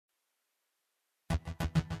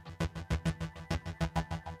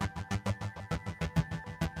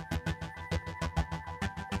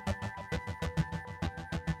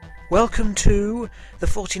Welcome to the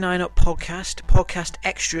 49 Up podcast, podcast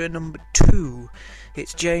Xtra number 2.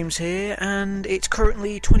 It's James here, and it's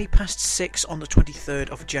currently 6:20 on the 23rd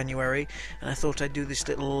of January, and I thought I'd do this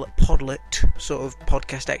little podlet, sort of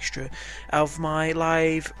podcast extra, of my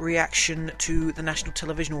live reaction to the National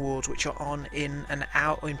Television Awards, which are on in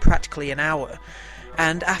practically an hour.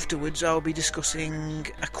 And afterwards I'll be discussing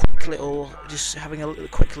having a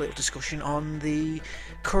quick little discussion on the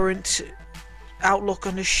current outlook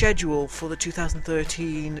on the schedule for the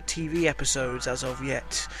 2013 TV episodes as of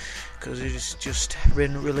yet, because it has just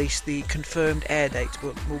been released, the confirmed air date,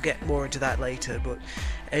 but we'll get more into that later. But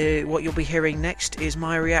what you'll be hearing next is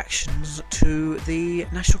my reactions to the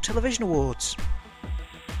National Television Awards.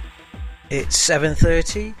 It's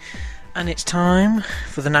 7:30 and it's time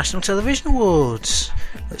for the National Television Awards.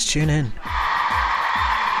 Let's tune in.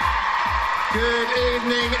 Good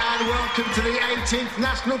evening and welcome to the 18th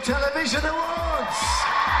National Television Awards!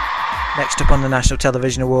 Next up on the National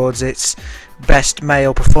Television Awards, it's Best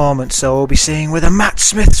Male Performance, so we'll be seeing whether Matt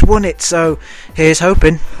Smith's won it, so here's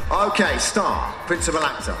hoping. Okay, star, principal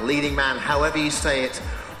actor, leading man, however you say it,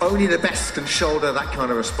 only the best can shoulder that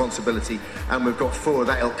kind of responsibility, and we've got 4 of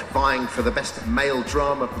that ilk vying for the Best Male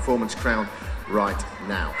Drama Performance crown right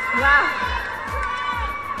now. Wow.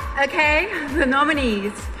 Okay, the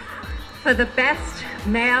nominees for the Best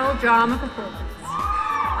Male Drama Performance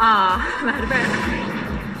are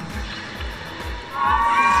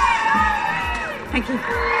Thank you.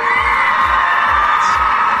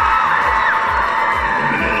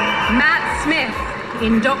 Matt Smith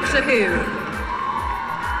in Doctor Who.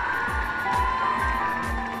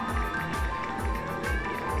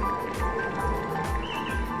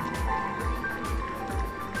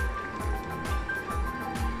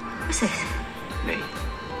 What's this? Me.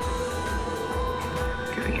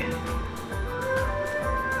 Giving in.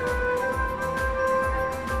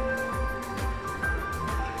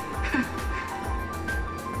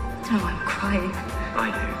 No, I'm crying.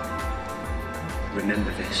 I do.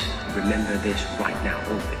 Remember this. Remember this right now,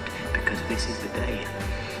 all of it. Because this is the day.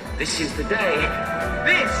 This is the day.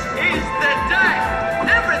 This is the day.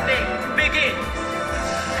 Everything begins.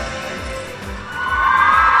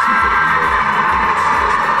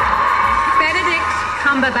 Benedict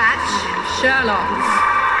Cumberbatch, Sherlock.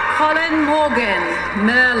 Colin Morgan,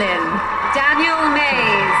 Merlin. Daniel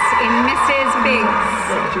Mays in Mrs.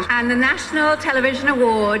 Biggs. And the National Television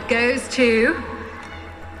Award goes to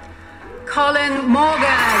Colin Morgan.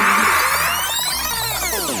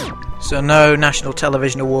 So no National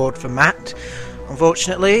Television Award for Matt,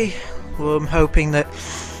 unfortunately. Well, I'm hoping that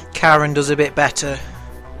Karen does a bit better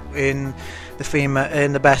in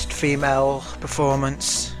the best female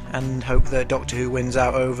performance, and hope that Doctor Who wins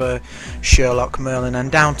out over Sherlock, Merlin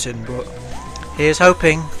and Downton, but here's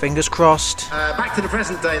hoping, fingers crossed. Back to the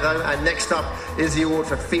present day though, and next up is the award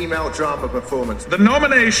for Female Drama Performance. The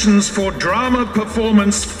nominations for Drama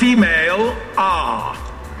Performance Female are...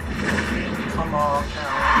 Come on,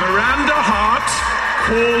 Karen. Miranda Hart,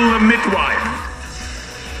 Call the Midwife.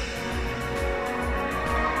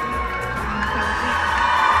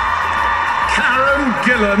 Karen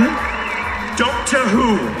Gillan, Doctor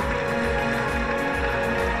Who.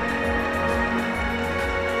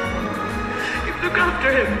 Look after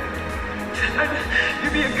him. And you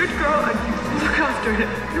be a good girl and look after him.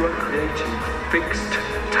 You are creating fixed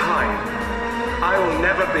time. I will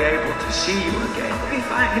never be able to see you again. I'll be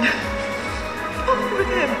fine. I'll with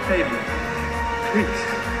him. Baby, please.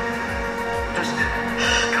 Just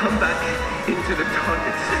come back into the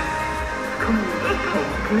TARDIS. Come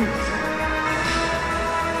home, please.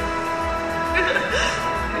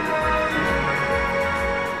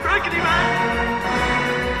 Rockety man!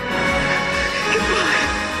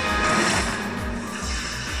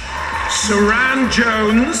 Saran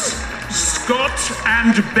Jones, Scott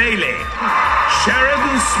and Bailey.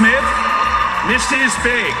 Sheridan Smith, Mrs.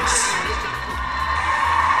 Biggs.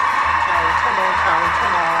 Come on, Karen,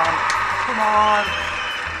 come on.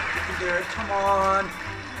 You can do it, come on.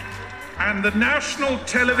 And the National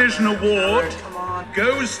Television Award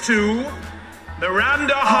goes to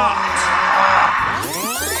Miranda Hart.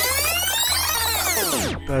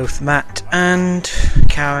 Both Matt and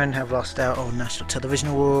Karen have lost out on National Television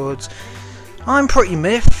Awards. I'm pretty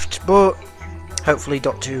miffed, but hopefully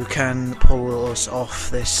Doctor Who can pull us off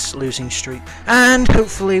this losing streak, and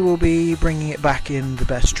hopefully we'll be bringing it back in the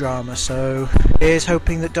best drama, so here's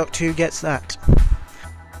hoping that Doctor Who gets that.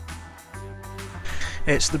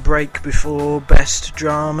 It's the break before best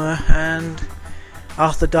drama, and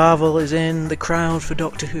Arthur Darvill is in the crowd for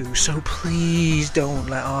Doctor Who, so please don't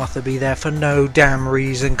let Arthur be there for no damn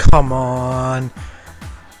reason, come on.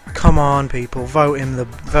 Come on, people, vote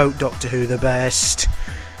Doctor Who the best.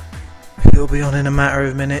 He'll be on in a matter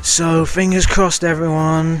of minutes, so fingers crossed,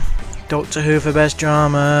 everyone. Doctor Who for best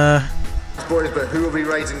drama. Boys, but who will be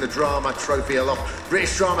raising the drama trophy aloft?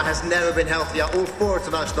 British drama has never been healthier. All 4 of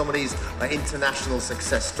tonight's nominees are international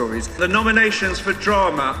success stories. The nominations for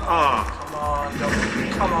drama are... Come on, Doctor Who,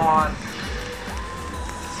 come on.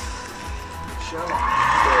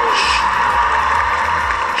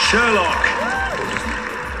 Sherlock.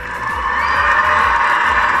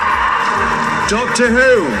 Doctor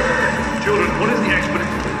Who. Children, what is the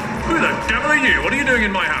explanation? Who the devil are you? What are you doing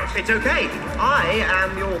in my house? It's okay. I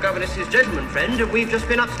am your governess's gentleman friend, and we've just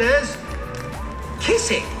been upstairs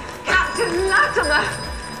kissing. Captain Latimer!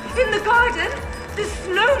 In the garden, the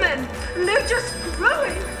snowmen, and they're just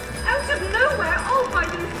growing out of nowhere all by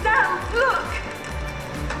themselves. Look!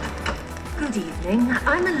 Good evening.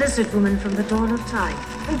 I'm a lizard woman from the dawn of time,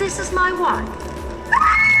 and this is my wife.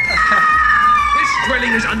 This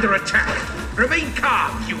dwelling is under attack. Remain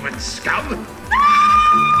calm, human scum.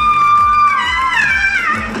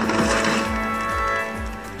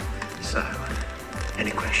 So,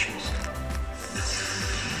 any questions?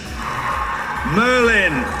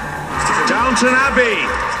 Merlin. Downton Abbey.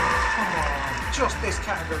 Come on, just this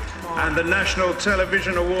category, come on. And the National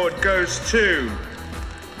Television Award goes to...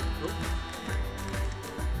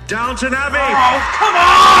 Downton Abbey! Oh,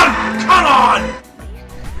 come on!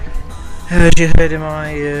 As you heard in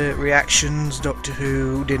my reactions, Doctor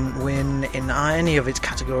Who didn't win in any of its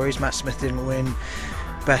categories. Matt Smith didn't win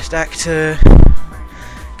Best Actor,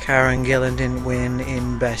 Karen Gillan didn't win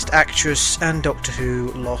in Best Actress, and Doctor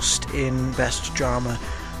Who lost in Best Drama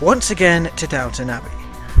once again to Downton Abbey.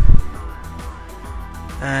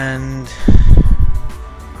 And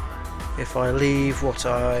if I leave what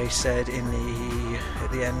I said at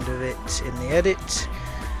the end of it in the edit,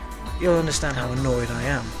 you'll understand how annoyed I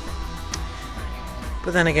am.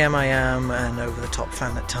 But then again, I am an over-the-top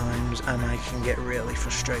fan at times, and I can get really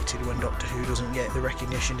frustrated when Doctor Who doesn't get the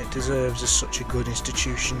recognition it deserves as such a good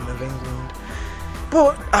institution of England.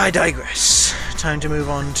 But I digress. Time to move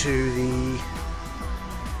on to the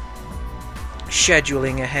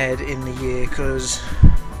scheduling ahead in the year, because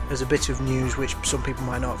there's a bit of news which some people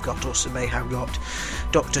might not have got, or some may have got.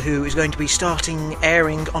 Doctor Who is going to be starting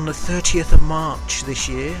airing on the 30th of March this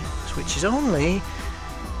year, which is only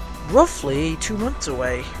roughly 2 months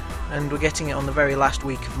away, and we're getting it on the very last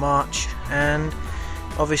week of March. And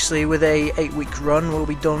obviously with a 8-week run, we'll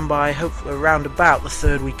be done by hopefully around about the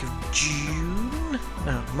 3rd week of June.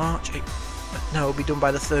 No, March. It'll be done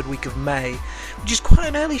by the 3rd week of May, which is quite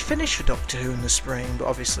an early finish for Doctor Who in the spring, but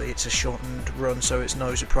obviously it's a shortened run, so it's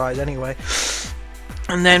no surprise anyway.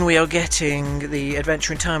 And then we are getting the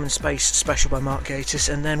Adventure in Time and Space special by Mark Gatiss,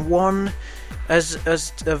 and then one as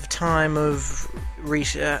time of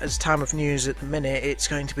news at the minute, it's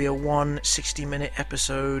going to be a 160-minute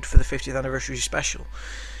episode for the 50th anniversary special,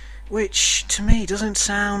 which to me doesn't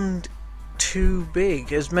sound too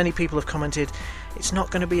big. As many people have commented, it's not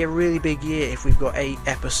going to be a really big year if we've got 8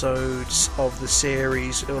 episodes of the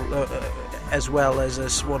series, as well as a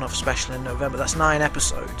one-off special in November. That's 9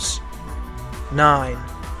 episodes. 9.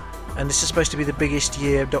 And this is supposed to be the biggest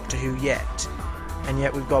year of Doctor Who yet. And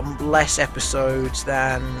yet we've got less episodes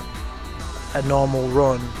than a normal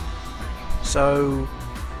run. So,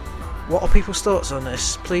 what are people's thoughts on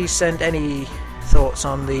this? Please send any thoughts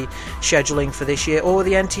on the scheduling for this year, or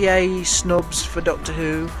the NTA snubs for Doctor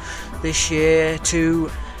Who this year,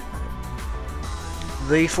 to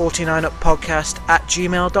the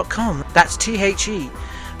 49uppodcast@gmail.com. That's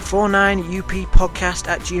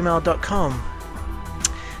THE49UPpodcast@gmail.com.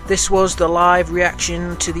 This was the live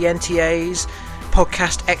reaction to the NTAs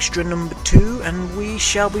podcast extra number 2, and we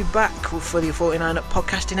shall be back for the 49 Up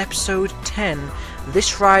podcast in episode 10 this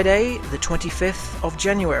Friday, the 25th of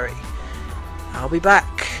January. I'll be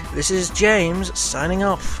back. This is James signing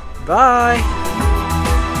off. Bye.